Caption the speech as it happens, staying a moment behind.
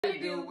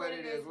what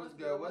it is. What's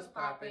good? What's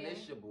poppin'?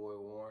 It's your boy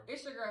Warren.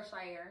 It's your girl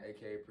Shiaira.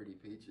 AKA Pretty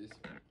Peaches.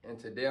 And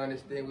today on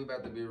this thing, we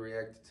about to be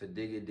reacting to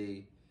Digga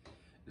D,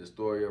 the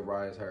story of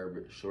Rhys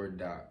Herbert, short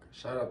doc.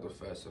 Shout out to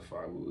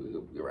Festify.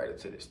 We'll get right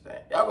into this thing.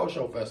 Y'all gonna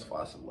show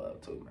Festify some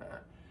love too, man.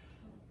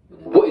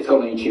 What is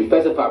going on YouTube?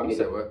 Festify. You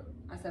said what?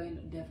 I said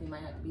we definitely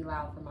might have to be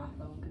loud for my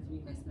phone because we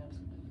messing up.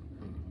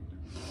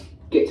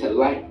 Get to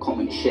like,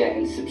 comment, share,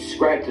 and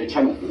subscribe to the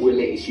channel for all the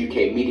latest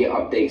UK media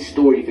updates,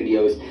 story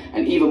videos,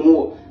 and even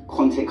more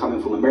content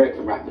coming from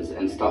American rappers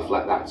and stuff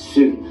like that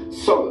soon.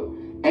 So,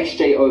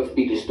 SJOFB,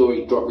 the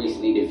story dropped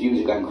recently. The views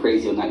are going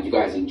crazy on that. You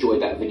guys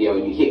enjoyed that video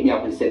and you hit me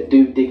up and said,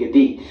 do Digga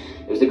D.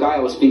 It was the guy I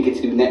was thinking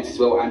to do next as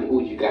well, and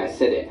all you guys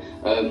said it.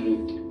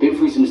 Been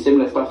through some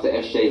similar stuff to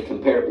SJ,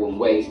 comparable in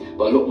ways,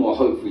 but a lot more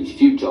hope for his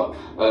future.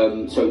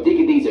 So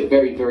Digga D's a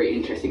very, very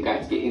interesting guy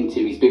to get into.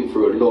 He's been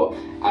through a lot,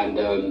 and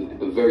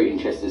a very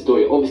interesting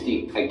story.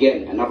 Obviously,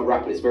 again, another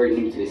rapper that's very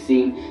new to the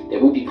scene. There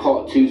will be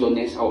part 2s on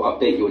this. I'll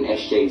update you on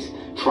SJ's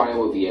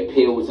trial with the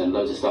appeals and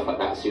loads of stuff like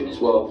that soon as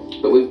well.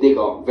 But with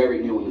Digga, very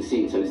new on the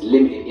scene, so there's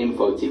limited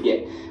info to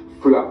get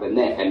throughout the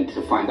net and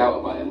to find out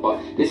about him.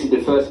 But this is the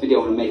first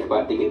video I want to make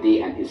about Digga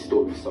D and his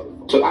story so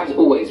far. So as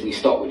always, we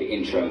start with the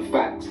intro and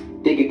facts.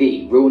 Digga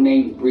D, real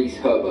name Rhys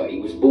Herbert.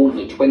 He was born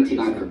the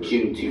 29th of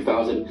June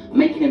 2000,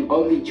 making him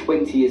only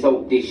 20 years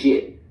old this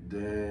year.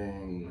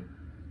 Dang.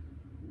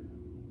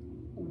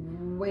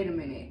 Wait a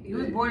minute. He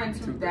was born in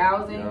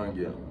 2000?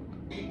 Yeah.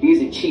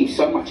 He's achieved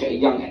so much at a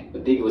young age,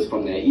 but Digga was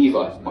from there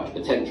either, much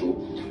potential.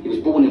 He was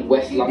born in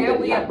West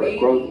London, Ladbroke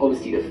Grove,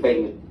 obviously the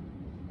famous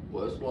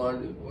West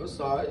London, West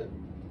Side.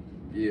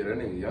 Yeah, that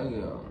nigga young.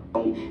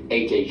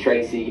 AJ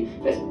Tracy,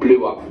 that's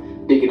blew up,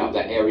 bigging up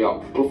that area.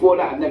 Before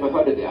that, I'd never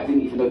heard of it. I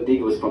didn't even know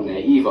Digga was from there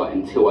either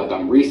until I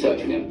done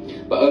research on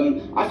him. But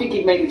I think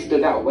he mainly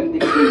stood out. When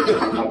Digga D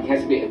came up, he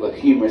has a bit of a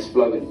humorous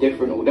flow and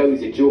different, although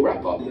he's a drill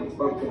rapper. I'm back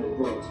on the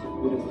road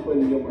with a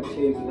 20 on my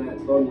chains and I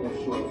ain't done no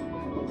shorts.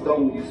 I'm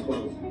done with these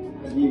ones.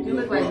 You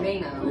look like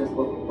Mano.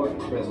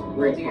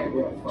 Right there.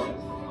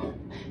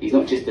 He's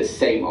not just the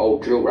same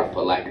old drill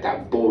rapper, like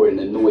that boring,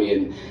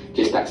 annoying,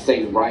 just that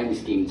same rhyme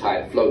scheme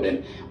type flow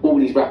that all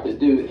these rappers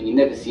do, and you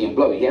never see him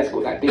blow. He has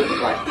got that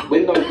different, like,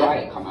 when No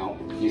Diet come out,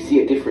 you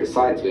see a different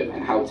side to him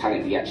and how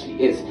talented he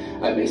actually is.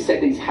 He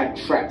said that he's had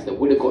tracks that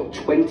would have got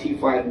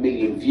 25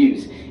 million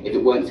views if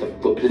it weren't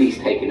for police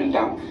taking them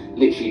down.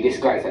 Literally, this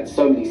guy's had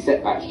so many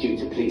setbacks due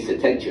to police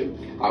attention.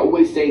 I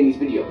always say in these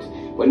videos,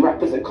 when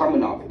rappers are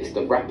coming up, it's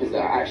the rappers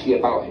that are actually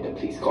about it that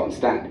police can't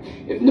stand.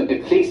 If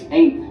police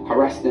ain't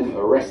harassing them,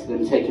 arresting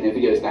them, taking their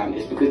videos down,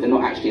 it's because they're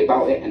not actually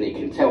about it, and they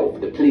can tell for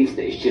the police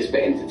that it's just for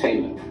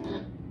entertainment.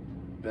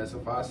 Best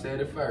if I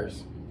said it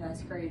first.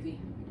 That's crazy.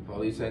 The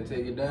police ain't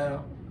take it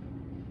down,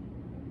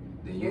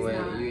 then you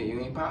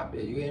ain't pop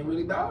it. You ain't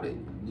really about it.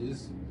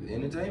 Just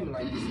entertainment,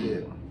 like you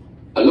said.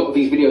 A lot of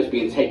these videos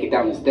being taken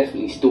down has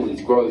definitely stalled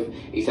his growth.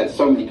 He's had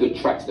so many good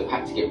tracks that have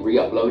had to get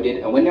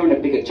re-uploaded, and when they're on the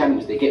bigger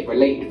channels, they get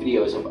related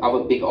videos of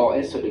other big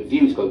artists, so the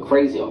views go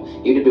crazier.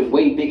 He would have been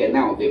way bigger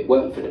now if it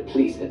weren't for the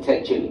police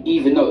attention,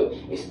 even though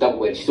it's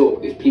double-edged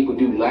sword, because people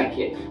do like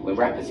it when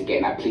rappers are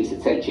getting that police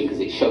attention, because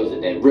it shows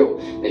that they're real.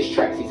 There's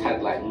tracks he's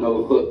had like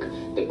No Hook,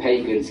 The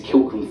Pagans,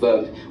 Kill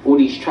Confirmed. All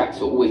these tracks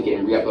are always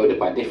getting re-uploaded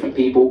by different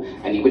people,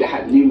 and he would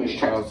have had numerous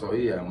tracks. So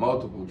he had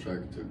multiple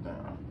tracks took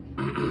down.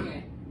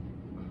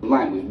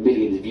 Online with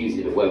millions of views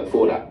if it weren't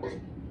for that.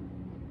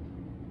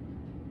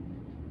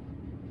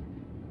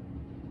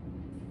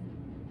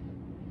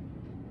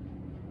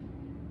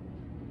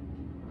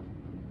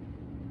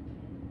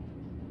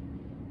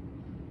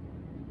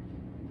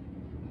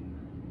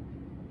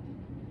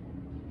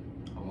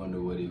 I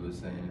wonder what he was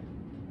saying.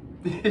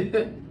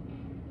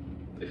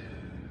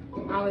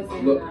 I was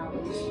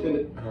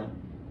saying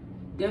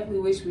definitely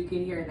wish we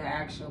could hear the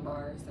actual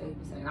bars that he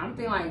was saying. I'm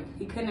thinking like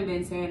he couldn't have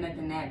been saying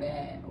nothing that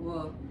bad.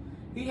 Well,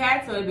 he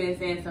had to have been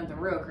saying something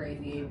real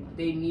crazy.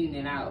 They muted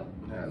it out.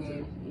 Yeah,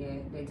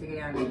 they took it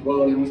down and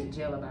they went to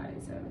jail about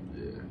it. So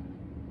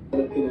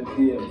In the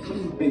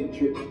DMs, big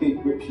drip,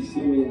 big rip, she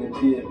see me in the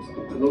DMs.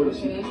 I know that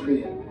she be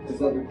praying,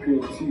 cause I be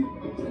praying too.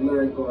 And I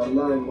ain't got a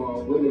line while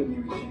I wanna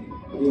be with you.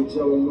 In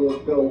jail and no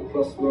bell,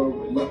 plus where I'm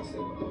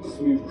relaxing.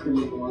 Smooth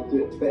criminal, I do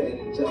it better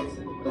than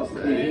Jackson. That's the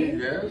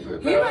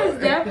he was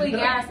definitely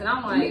gassing.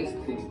 I'm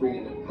like, things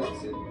bringing the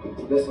packs in.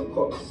 Unless a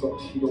cop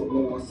sucks, she don't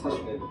know what's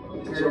happening.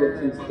 The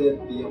Geraldton's dead,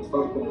 be I'm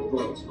back on the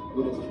roads.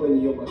 With a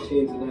 20 on my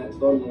chains and I ain't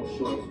done no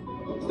shows.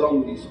 I'm done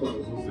with these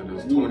hoes. So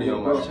there's 20 on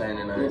my chain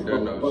and I ain't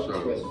done no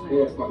shows.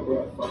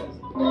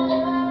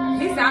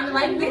 He sounded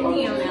like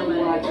 50 on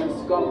that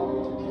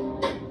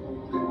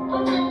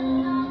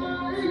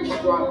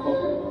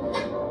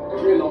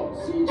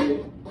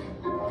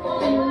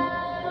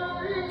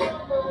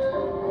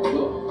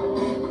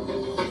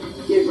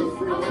Gave a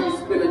free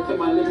spinner to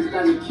my niggas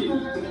down the kitty.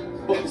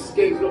 But the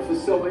skates off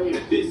herself, I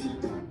ain't busy.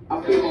 I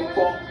pay my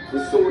part, the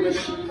soul that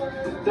she.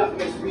 That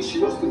makes me, she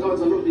lost the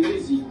guns, I know the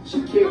Lizzie.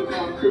 She came to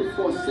my crib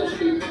for a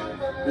session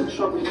and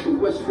traveled to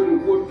West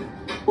Wood.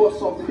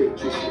 boss off quick,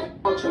 just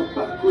punch her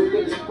backward,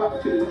 then it's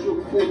back to the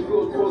joke. 4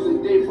 girls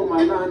frozen day from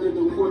my line in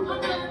the wood.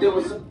 There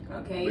was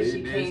okay,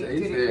 she came to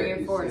the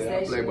crib for a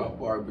session. I play my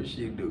part, but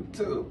she do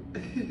too.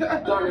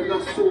 darling,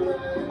 I saw,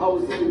 I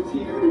was in the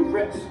TV with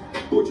Rex,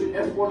 budget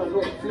F1, I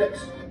don't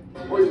flex.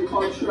 All the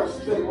country I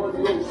spend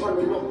on young son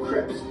and not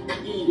crepes.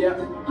 Eat that,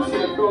 see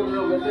the brownie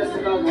over there,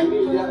 so now I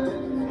need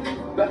that.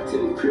 Back to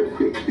the crib,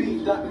 quick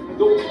beat that,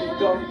 don't be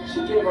dumb. She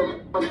gave her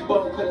a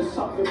bump and a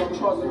suck in my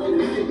trousers, made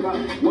me think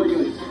like, what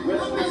you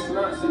restless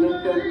nights and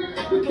then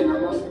looking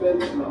at my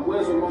spends. Like,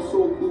 where's all my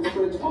so cool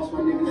friends? Ask my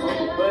niggas out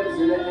for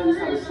birds in their ends,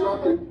 had a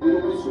slapping with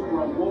a whistle,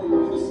 like one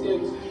with the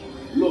skins.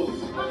 Look,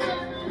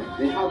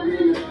 they have me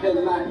in the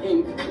pen like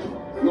ink,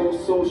 no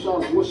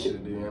socials,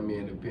 washing. They have me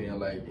in the pen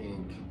like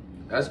ink.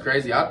 That's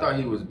crazy. I thought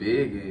he was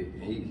big.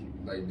 And he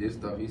like this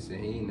stuff. He said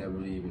he ain't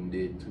never even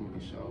did too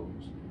many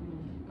shows.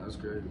 That's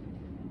crazy.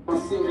 I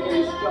sing in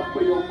the strap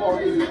where your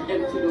heart is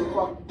empty. The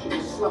fuck,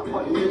 slap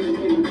out your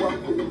in the rock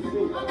for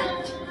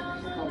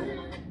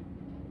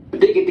the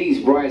Digga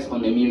D's rise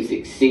on the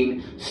music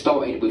scene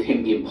started with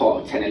him being part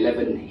of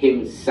 1011.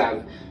 Him,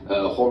 Sav,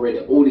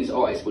 Horrid, all these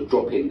artists were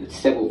dropping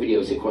several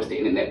videos across the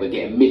internet, were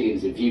getting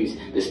millions of views.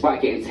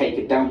 Despite getting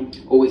taken down,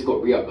 always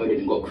got re-uploaded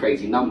and got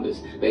crazy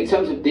numbers. But in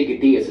terms of Digga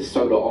D as a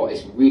solo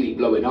artist really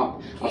blowing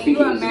up, I think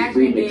it was his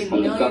remix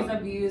on the millions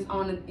of views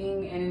on a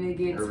thing and then it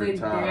gets took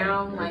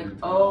down. Like,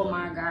 oh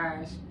my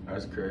gosh.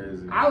 That's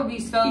crazy. I would be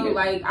so,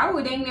 like, I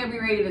would dang near be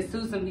ready to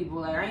sue some people.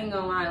 Like, I ain't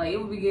gonna lie. Like, it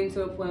would be getting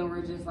to a point where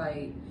it's just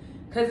like,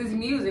 because it's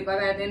music.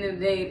 Like, at the end of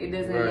the day, it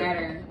doesn't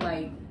matter,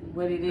 like,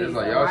 what it is. It's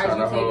like, y'all trying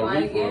to hold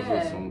me for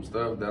yeah. some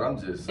stuff that I'm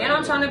just saying. And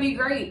I'm trying to be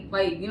great.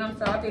 Like, you know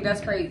what I'm saying? I think that's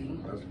crazy.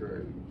 That's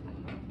crazy.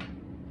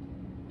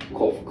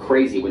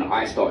 Crazy when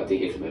I started to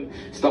hear from him.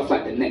 Stuff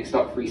like the Next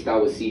Up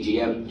freestyle with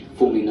CGM,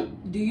 formerly.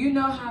 Do you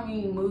know how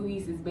many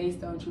movies is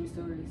based on true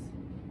stories?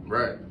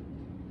 Right.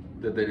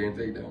 That they didn't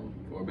take down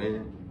for a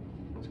band.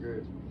 That's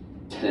crazy.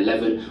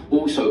 1011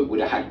 also would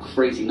have had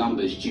crazy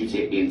numbers due to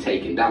it being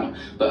taken down,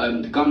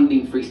 but the Gun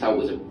Lean freestyle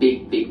was a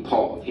big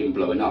part of him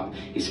blowing up.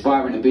 His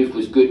fire in the booth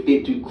was good,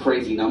 did do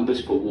crazy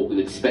numbers for what we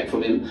would expect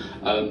from him,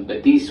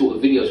 but these sort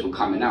of videos were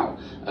coming out.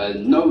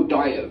 No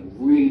Diet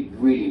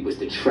really was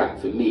the track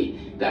for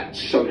me that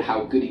showed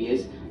how good he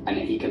is and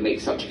that he can make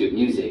such good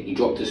music. He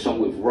dropped a song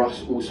with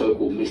Russ also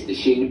called Mr.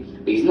 Sheen,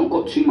 but he's not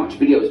got too much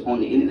videos on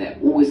the internet,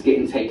 always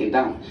getting taken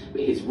down.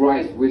 But his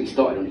rise really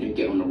started on him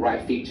getting on the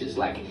right features.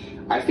 Like,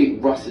 I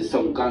think Russ's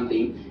song Gun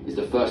Lean is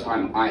the first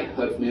time I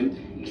heard from him.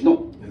 He's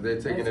not. Is they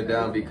taking it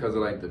down because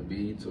of like the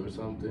beats or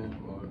something?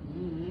 Or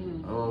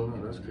I don't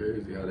know. That's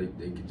crazy how they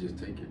could just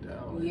take it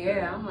down. Like yeah,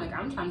 that. I'm like,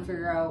 I'm trying to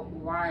figure out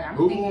why. I'm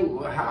thinking,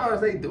 how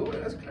is they doing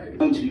it? That's crazy.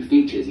 To do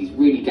features, he's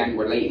really gang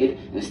related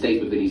and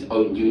stays within his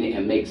own unit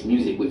and makes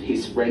music with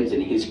his friends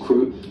and his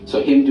crew.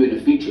 So him doing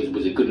the features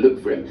was a good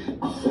look for him.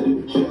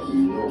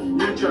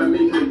 You try to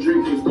make him a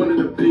drink, he's gone in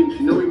the blink.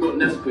 You know he got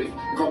Nesquik.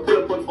 Can't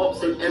pull up on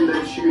ops and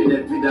MM shooting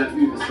that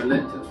move is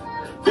selective.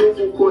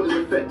 4 corners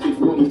effective,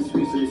 want me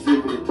sweet so you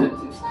see for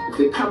detectives. If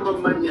the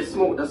cameraman gets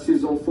smoked, that's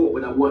his own fault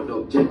when I want the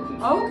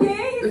objective.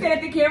 Okay, he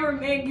said the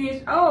cameraman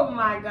gets, oh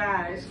my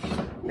gosh.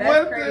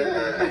 That's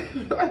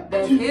crazy.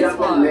 That's his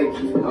fault.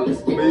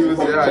 But even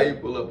said how he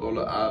pull up on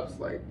the ops,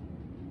 like,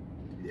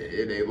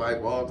 yeah, they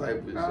like all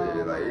type of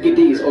shit. Like, Digga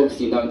D is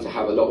obviously known to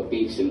have a lot of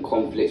beefs and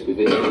conflicts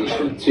within the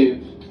industry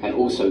too, and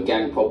also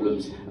gang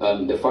problems.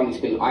 The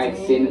funniest thing I've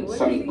seen,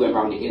 something going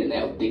around the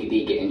internet of Digga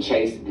D getting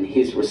chased, and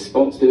his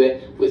response to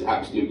it was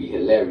absolutely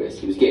hilarious.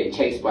 He was getting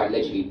chased by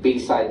allegedly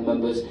B-side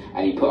members,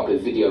 and he put up a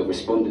video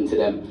responding to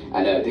them,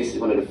 and this is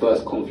one of the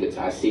first conflicts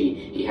I see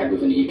he had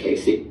within the UK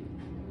scene.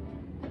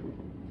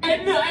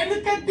 Hey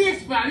look at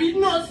this, fam, he's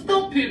not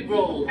stopping,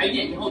 bro.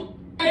 Hey,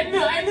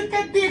 look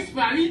at this,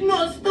 fam, he's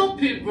not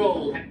stopping,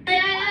 bro.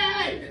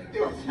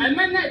 Hey,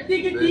 man, that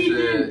Digga D.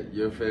 They said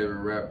your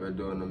favorite rapper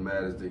doing the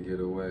maddest to get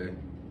away.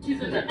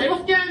 Hey,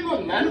 what's going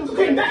on, man?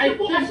 Hey,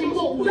 flashing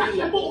bottle,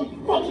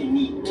 you fucking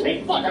need.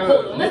 Hey, fuck that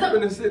bottle. I'm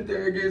gonna sit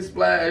there and get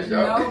splashed,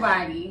 y'all.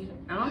 Nobody.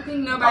 I don't think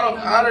nobody.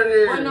 Out of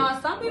there. Well, no,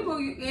 some people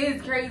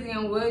is crazy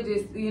and would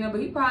just, you know,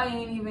 but he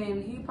probably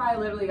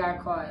literally got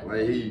caught.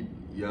 Like, he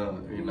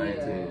young, he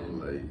 19,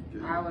 like.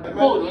 I would have.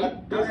 Hold on.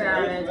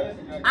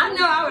 I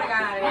know I would have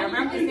got out of there. But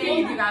I'm just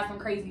saying, you got some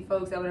crazy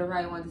folks that would have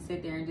probably wanted to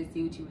sit there and just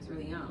see what you was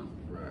really on.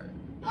 Right.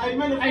 Hey,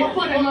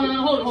 fuck that, man.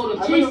 Hold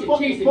on. Chase him. Fuck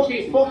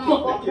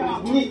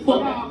that.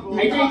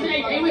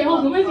 Hey, wait,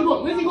 hold on.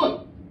 Where's he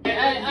going?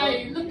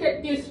 Hey, look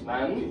at this,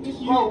 man.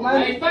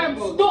 Hey, fam,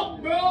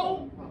 stop,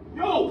 bro.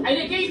 Yo.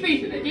 Hey, get his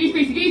face in there. Get his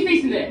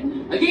face in there.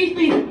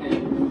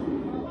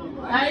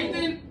 Hey,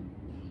 then.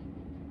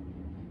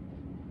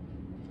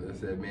 They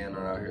said men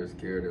are out here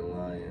scared and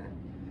lying.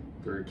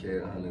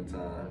 3K 100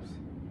 times.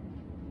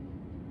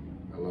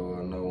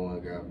 Hello, no one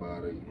got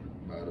bottle.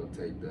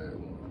 Take that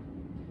one.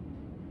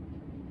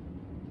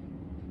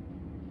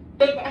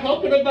 How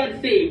could a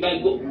man say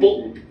man got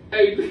bottled?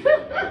 Hey,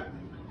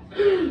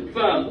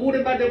 fam, all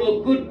the man that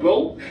were good,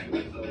 bro.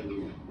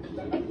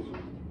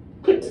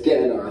 It's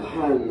getting out of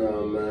hand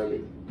now,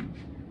 man.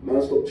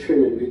 Man, stop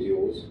trimming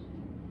videos.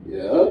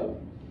 Yeah.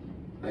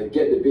 I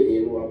get the bit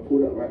in where I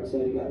pulled up right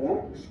beside him like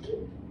that.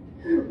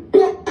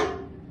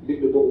 Lick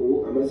the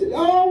bottle, and I said,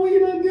 oh, what you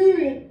man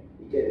doing?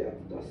 You get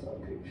it? That's how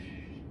quick.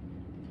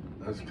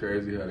 That's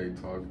crazy how they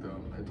talk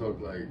though. They talk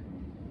like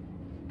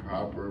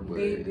proper, but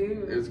They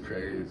do. it's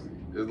crazy.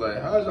 It's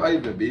like, how's y'all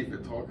even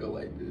beefing talking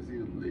like this? He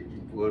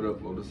pulled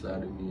up on the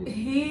side of me.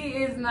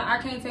 He is not. I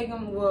can't take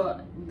him.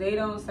 Well, they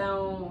don't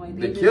sound like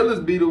they The killers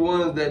be the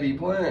ones that be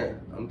playing.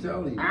 I'm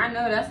telling you. I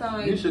know that's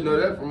not. You should know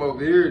that from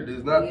over here.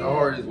 It's not the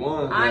hardest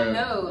ones. I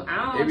know.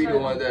 I don't. They be the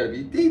ones that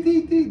be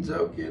tee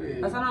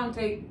joking. That's why I don't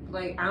take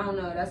like I don't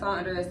know. That's why I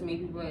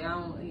underestimate people. Like, I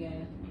don't.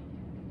 Yeah.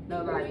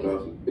 Nobody. I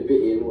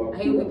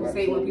hate when people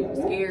say when people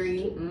scary.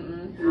 I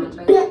don't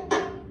trust.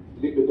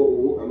 Lick the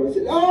bottle, and I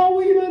said, oh,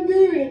 what you man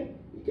doing?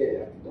 You get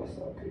it? That's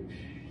how quick.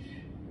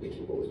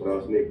 Licking bottles.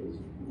 Last niggas.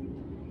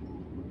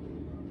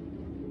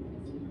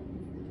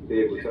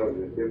 They will tell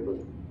you it's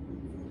different.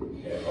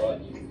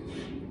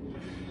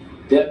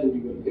 Definitely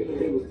gonna get it.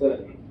 They was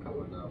 30. Come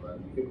on now, man.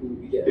 I think we would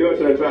be getting. They were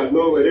trying to drive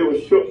nowhere. They were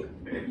shook.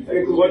 I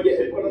think we would get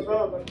it. I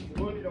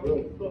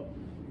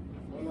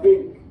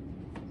think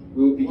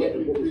we'll be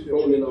getting what was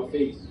thrown in our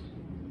face.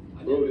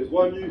 Bro, there's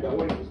one you that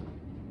went.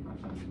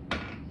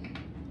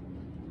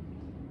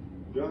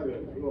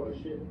 Driving, you know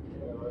shit.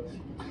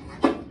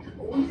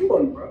 What you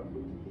on, bro?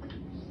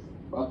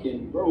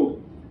 Fucking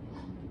bro.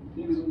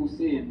 Niggas all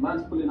saying,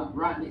 man's pulling up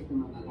right next to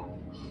man like that.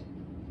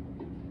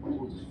 Man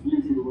will just flew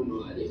through the window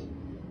like this.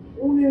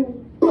 Oh, yeah,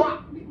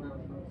 bah! Big man.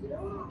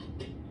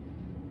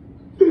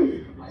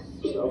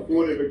 I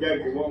fought it for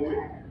gangs in 1 week.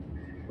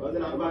 But I was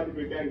in that fighting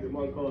for gangs in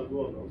one car as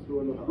well. I'm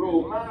still not.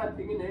 Bro, man,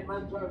 thinking that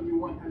man's driving you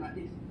one hand like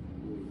this.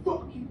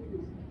 Fuck you.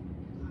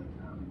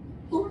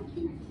 Fuck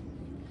you.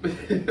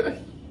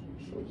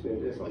 I'm saying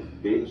there's some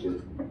bitches.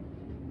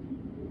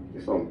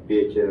 There's some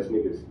bitch ass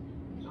niggas.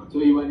 I'll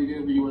tell you what they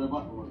do for you in a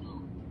bottle one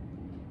though.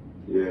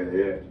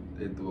 Yeah.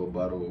 They threw a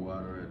bottle of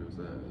water at his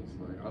ass.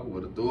 Like, I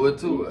would have threw it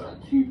too.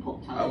 Like 2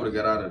 pop I would have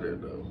got out of there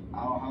though.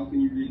 How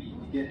can you really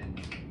get it?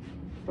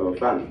 Oh,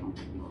 fam.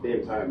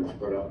 Same time, my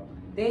brother.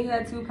 They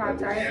had 2 pop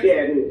tires.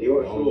 Yeah, they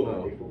were Oh, sure.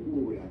 no. They thought,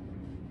 ooh, like,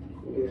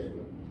 yeah.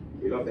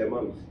 They love their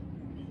mums.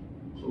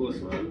 Of course,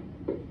 man.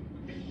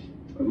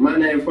 A man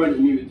there in front of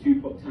me with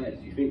 2 pop tires,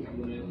 you think I'm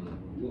gonna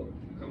what?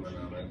 Come on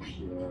now, man.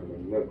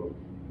 No, never.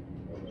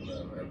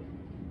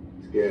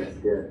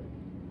 Scared.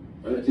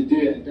 I had to do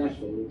it at Dash,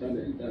 man. We've done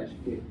it at Dash.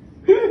 Quick.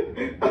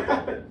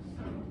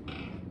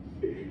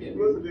 You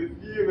must have been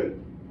fuming.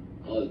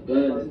 I was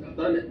burned. I've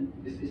done it.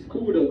 It's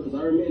cool though, because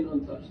I remain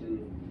untouched and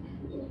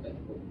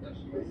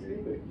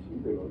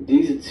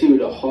These are 2 of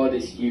the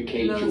hardest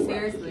UK No, drill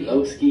seriously.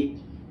 rappers. Lowski.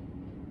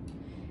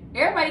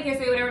 Everybody can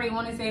say whatever they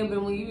want to say,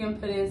 but when you get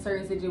put in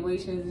certain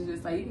situations, it's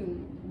just like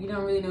you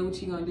don't really know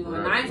what you're gonna do.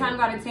 And 9 times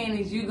out of 10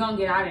 is you gonna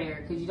get out of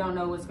there because you don't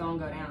know what's gonna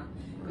go down.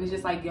 And it's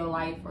just like your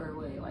life or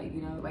what, like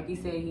like he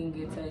said, he can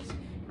get touched.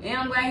 And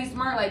I'm glad he's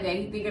smart like that.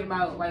 He's thinking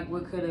about like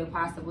what could have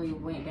possibly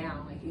went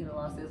down. Like he'd have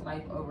lost his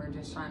life over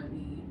just trying to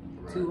be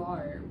too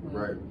hard.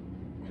 Right.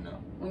 You know.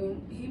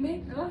 When he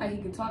made it out, he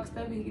can talk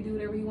stuff. He can do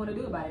whatever he want to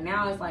do about it.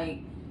 Now it's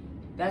like.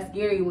 That's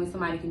scary when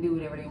somebody can do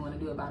whatever they want to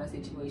do about a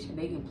situation.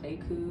 They can play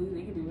cool,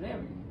 they can do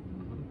whatever.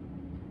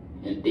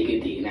 And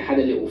Digga, and I had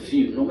a little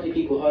feud. Not many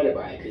people heard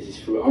about it because it's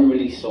through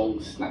unreleased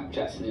songs,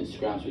 Snapchats and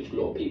Instagrams, which a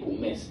lot of people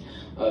miss.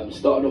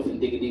 Started off when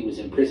Digga was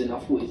in prison. I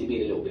thought he'd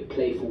been a little bit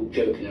playful,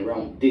 joking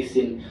around,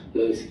 dissing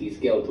Lowski's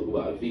girl, talking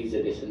about a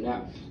visa, this and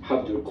that.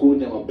 Have the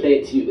recording, I'll play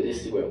it to you, but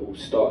this is where it all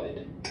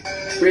started.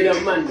 Freedom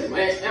man, them.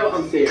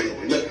 I'm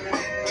saying, look.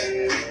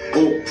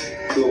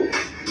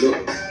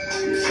 Look.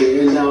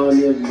 sitting down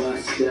in my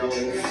cell,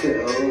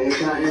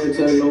 chatting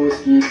to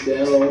Lowski's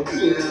cell.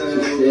 She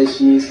said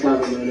she's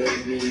coming on a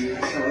V.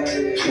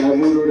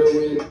 Travel to the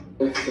wind,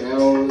 the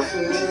fells.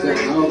 Said,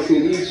 how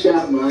could he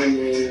chat my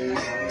name?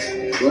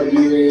 But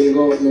you ain't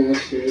got no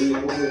shame.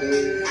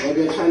 I've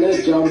been trying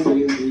to jump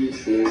in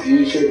these things.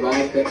 You should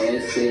write the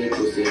essay,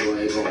 pussy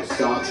boy, gonna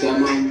suck your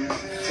mom.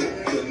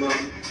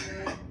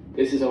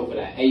 This is over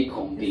that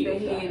Akon beat,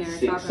 that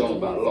sick song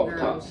about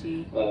locked up.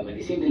 And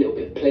it seemed a little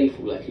bit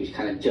playful, like he was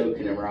kind of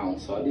joking around,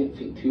 so I didn't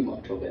think too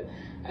much of it.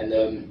 And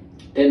then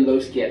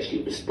Lowski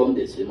actually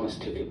responded, so he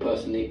must have took it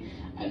personally.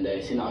 And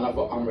it's in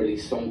another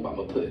unreleased song, but I'm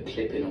going to put a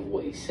clip in of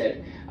what he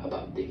said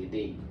about Digga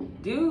D.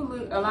 Dude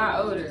look a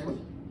lot older.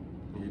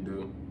 You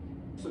do.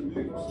 I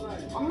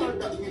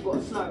heard that we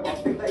got sniped. I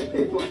think they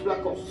paid for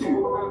Black Ops 2.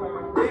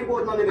 They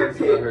bought none of their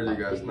I heard you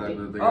guys sniped.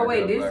 Oh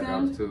wait, this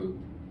him? Too.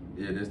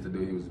 Yeah, this the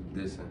dude he was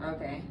dissing.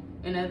 Okay.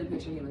 Another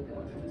picture he looked up.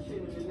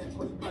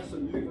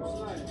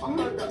 I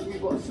heard that we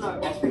got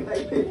sniped. I think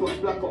they paid for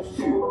Black Ops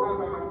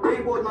 2.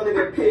 They bought none of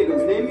their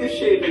pagans. Name me a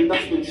shade and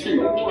that's been true.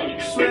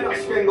 Swear that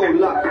Skango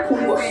like.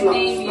 Cool what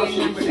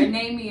slaps.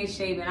 Name me a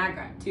shave and I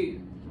got 2.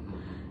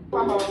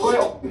 Got it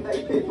up that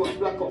he paid for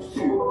Black Ops 2.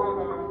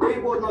 They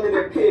want none of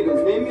their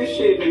pagans, name me a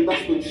shade and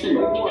that's been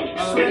true.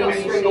 Swear I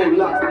spend no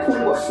lap, cool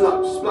got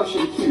slapped,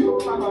 splashing too.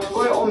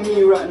 Got it on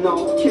me right now,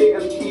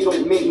 KMT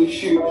don't make me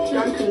shoot.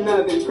 Rank and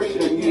nerve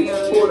impression and you,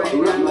 for that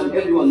rap man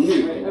everyone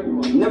knew.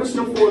 Never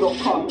seen a forward or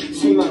cut,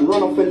 see man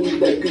run off and leave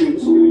their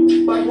goons.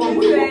 Bad one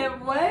with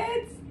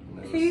what?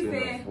 He said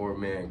a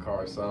 4-man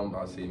car, something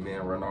I see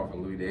man run off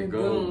and leave their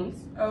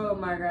goons. Oh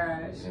my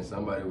gosh. And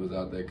somebody was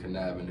out there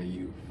conniving the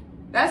youth.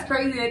 That's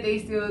crazy that they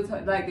still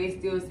they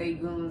still say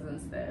goons and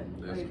stuff.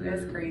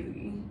 That's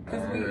crazy.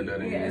 Cause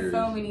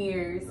so many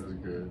years. That's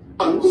good.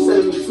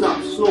 Send me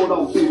snaps, snowed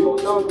out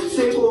food.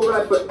 Say go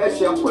right for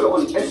essay, I put it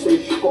on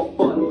essay, she got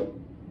fun.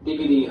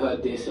 Digga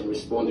heard this and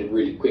responded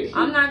really quickly.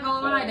 I'm not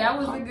gonna lie, that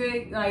was a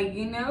good,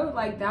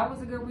 that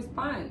was a good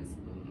response.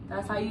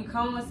 That's how you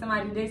come when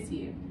somebody diss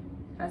you.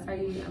 That's how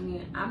you,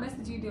 I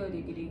messaged you though,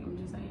 Digga. I'm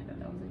just saying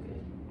that was a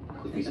good.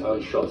 With his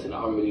own shots and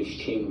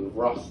unreleased tune with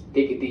Russ,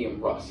 Digga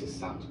and Russ, it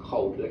sounds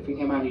cold. I think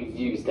how many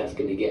views that's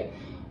gonna get.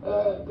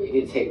 But it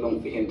didn't take long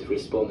for him to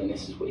respond, and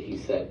this is what he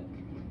said.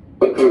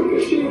 I think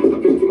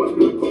too much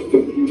blood cost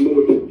 50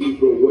 more than you,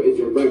 bro. What is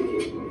your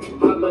ranking?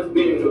 Hot man's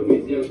being a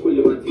busy and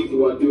quilling my teeth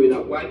while doing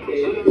that white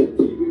hair. I think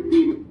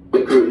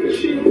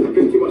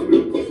too much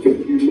blood cost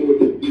 50 more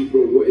than you,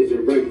 bro. What is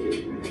your ranking?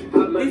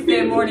 He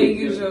said more than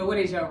usual. What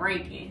is your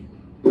ranking?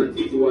 My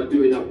teeth while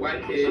doing that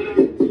white hair. I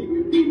think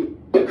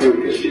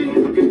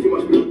too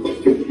much blood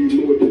cost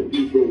 50 more than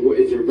you, bro. What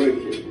is your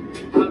ranking?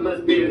 Hot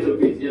man's being a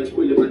busy and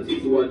quilling my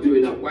teeth while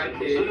doing that white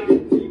hair.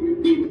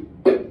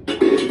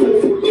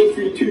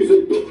 3-2s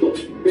and dot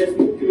dots. Best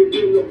move to the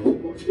game like hot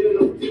box. Yeah,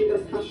 nothing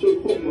that's hash and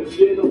hot box.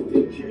 Yeah,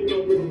 nothing too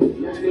long.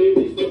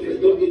 Maybe stop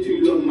it, not in too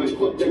long. My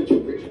hot damn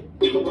chocolate.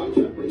 Talk about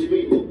trap, but you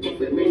ain't got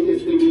profit. Main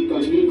this thing we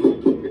got me hot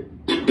topic.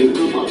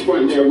 I'm up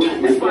front there,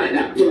 right? Let's fight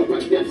that. Pull up my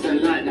gas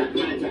and light that.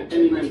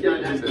 Any man's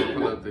got that.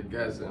 Pull up the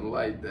gas and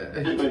light that.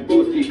 And my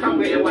bossy,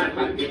 come get your wife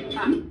back. He said,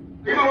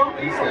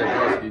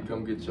 Broski,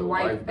 come get your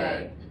wife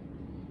back.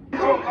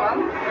 What? What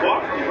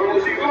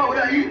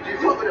about you? Do you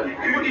fuck with them? You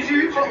got these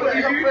youths? Fuck with that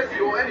young Presley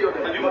or any of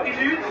them? Have you got these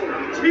youths?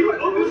 Speak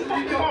up, open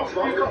fucking mouth,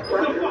 speak up, bro.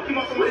 What the fuck you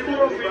must have what's going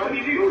on for you?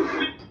 These youths?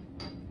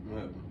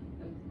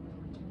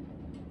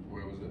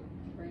 Where was it?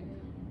 Right here.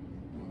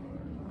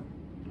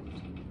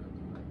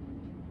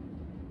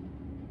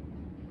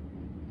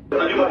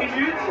 Have you got these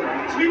youths?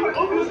 Speak up,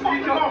 open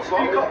fucking mouth,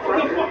 speak up, bro.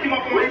 What the fuck you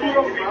must have what's going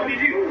on for you?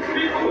 These youths?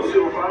 Speak up,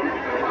 fam.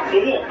 For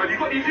what? Have you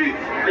got these youths?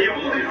 Are you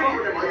all these fuck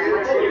with them?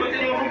 You got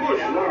anyone from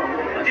Bush? No. I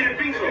didn't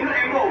think so. You're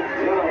not involved.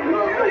 No. You're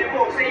not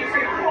involved. Say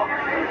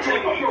what? Say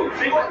what, bro?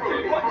 Say what, bro?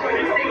 What, bro?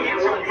 Say it,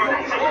 bro.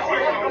 Say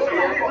what, bro?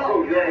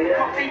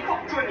 Say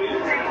fuck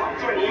Johnny. Say fuck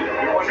Johnny. Say it.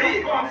 Go on,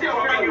 say it.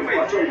 I'll bang your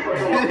face.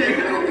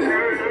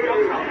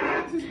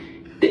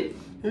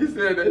 He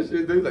said that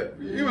shit. He was like,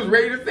 he was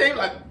ready to say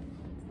like,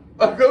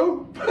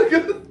 go.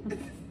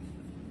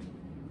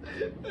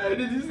 Hey,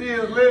 did you see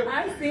his lip?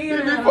 I see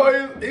him. Before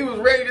he was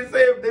ready to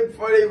say it,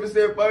 before they even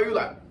said fuck, he was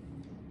like,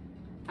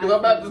 because I'm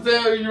about to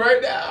tell you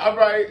right now, I'm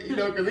right,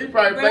 because he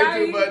probably played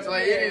too much,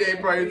 like any day,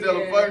 probably tell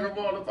him fuck him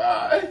all the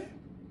time.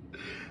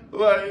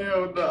 Like,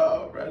 hell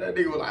no, bro. That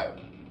nigga was like,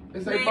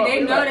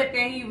 they know that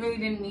thing he really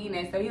didn't mean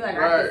it, so he like,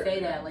 I could say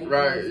that. Like,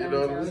 right, you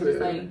know what I'm saying?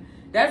 Like,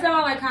 that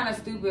sounds like kind of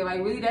stupid.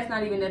 Like, really, that's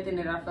not even nothing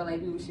that I feel like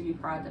people should be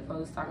proud to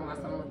post talking about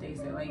something what they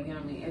said. Like, you know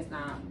what I mean? It's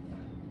not.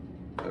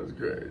 That's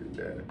crazy,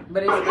 yeah.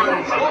 But it's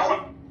funny.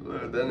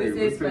 Look, that nigga This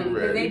was is funny, too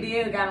because ready. they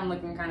did got him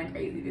looking kind of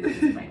crazy. This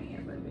is funny.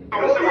 He do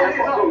look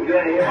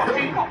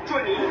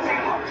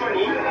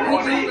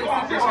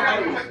super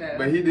childish though.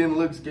 But he didn't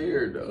look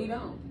scared though. He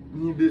don't.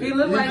 He did. He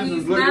looked like just he's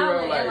was looking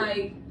smiling around and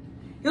like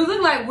he was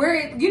looking like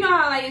where you know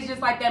how like it's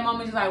just like that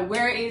moment just like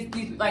where is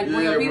these like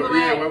where your people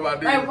at? Where my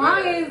like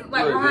why is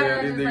like look, why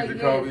damn, is these like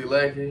niggas call me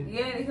lucky.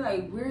 yeah, he's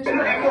like where's your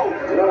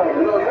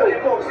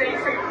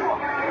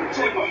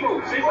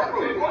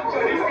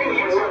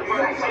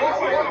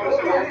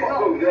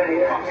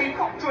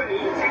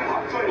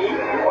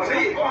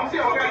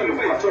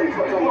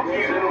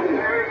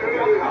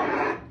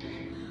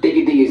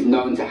Digga D is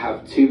known to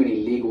have too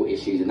many legal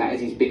issues, and that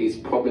is his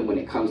biggest problem when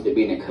it comes to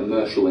being a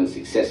commercial and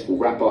successful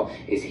rapper,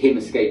 is him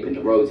escaping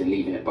the roads and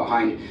leaving it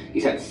behind.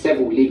 He's had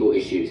several legal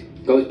issues.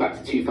 It goes back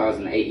to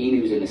 2018,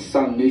 he was in the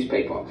Sun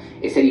newspaper.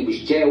 It said he was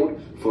jailed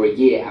for a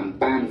year and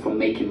banned from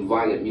making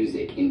violent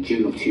music in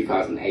June of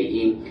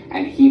 2018,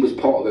 and he was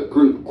part of a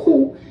group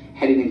called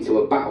heading into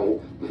a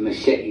battle with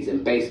machetes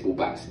and baseball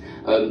bats.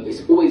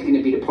 It's always going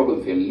to be the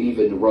problem for him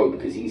leaving the road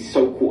because he's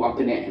so caught up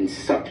in it and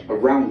such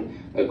around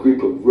a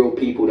group of real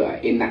people that are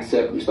in that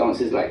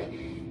circumstances. Like,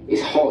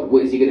 it's hard.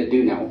 What is he going to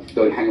do now?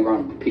 Go and hang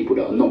around with people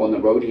that are not on the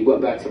road? He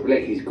won't be able to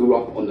relate. He grew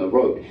up on the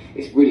road.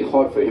 It's really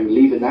hard for him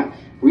leaving that.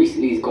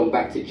 Recently, he's gone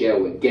back to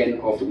jail again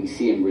after we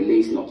see him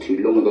released not too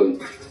long ago.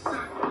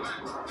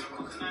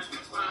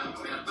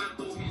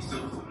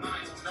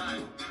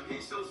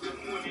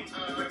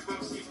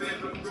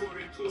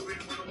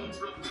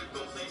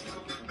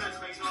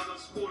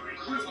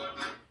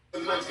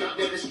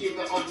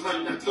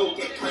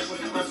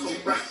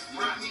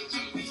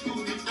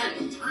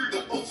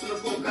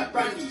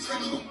 like brandy.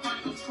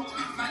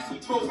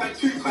 Bros like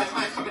 2 5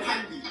 might come in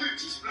handy.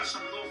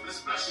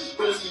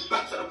 Bros be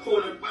back to the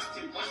pole and all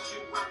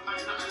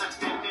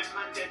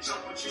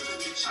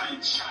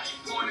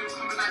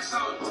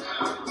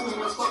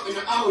my stuff in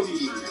the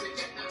Audi.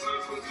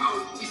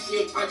 This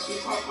shit bad, she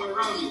can't come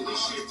around me.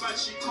 This shit bad,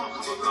 she can't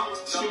come around.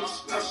 Street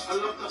splash, I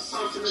love that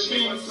sound.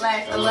 Street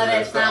splash, I love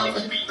that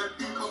sound.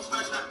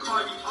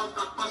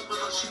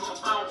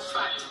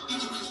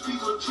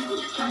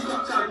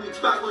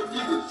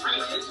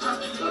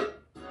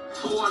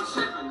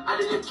 I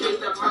didn't case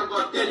that man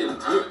got dead in.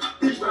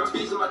 Big round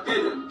beats in my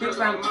denim. Big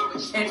round,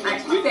 and I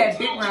think that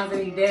big rounds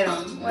and he dead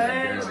on. What?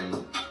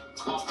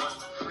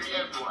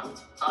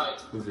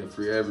 Who's in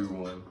free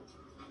everyone?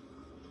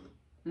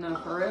 No,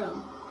 for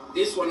real.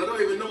 This one, I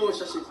don't even know what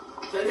that shit.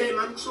 Said, hey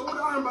man, slow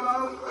down, but I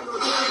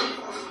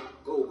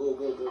go.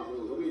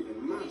 Don't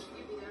even mad.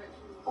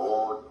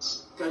 Oh,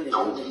 tell you.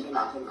 Come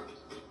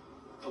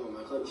on,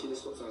 man, can't you see the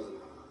stop signs in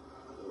there?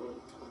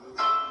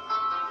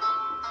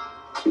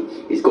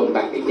 He's gone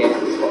back again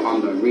for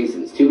unknown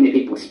reasons. Too many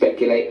people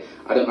speculate.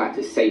 I don't like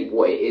to say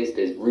what it is.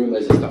 There's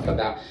rumours and stuff like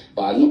that.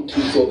 But I'm not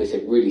too sure it's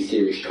a really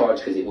serious charge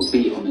because it will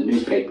be on the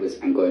newspapers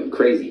and going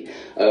crazy.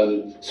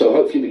 So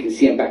hopefully we can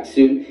see him back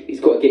soon. He's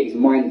got to get his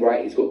mind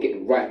right. He's got to get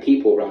the right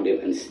people around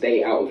him and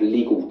stay out of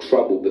legal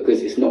trouble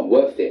because it's not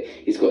worth it.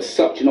 He's got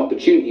such an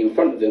opportunity in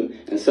front of him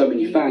and so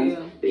many fans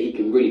that he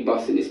can really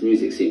bust in this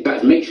music scene.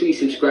 Guys, make sure you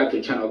subscribe to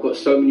the channel. I've got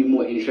so many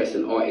more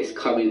interesting artists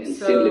coming and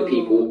similar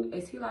people.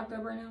 Is he locked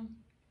up right now?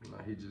 Nah,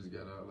 he just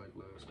got out like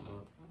last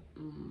month.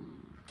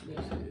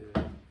 Yeah.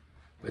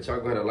 But y'all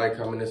go ahead and like,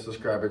 comment, and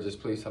subscribe. Just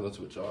please tell us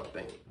what y'all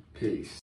think. Peace.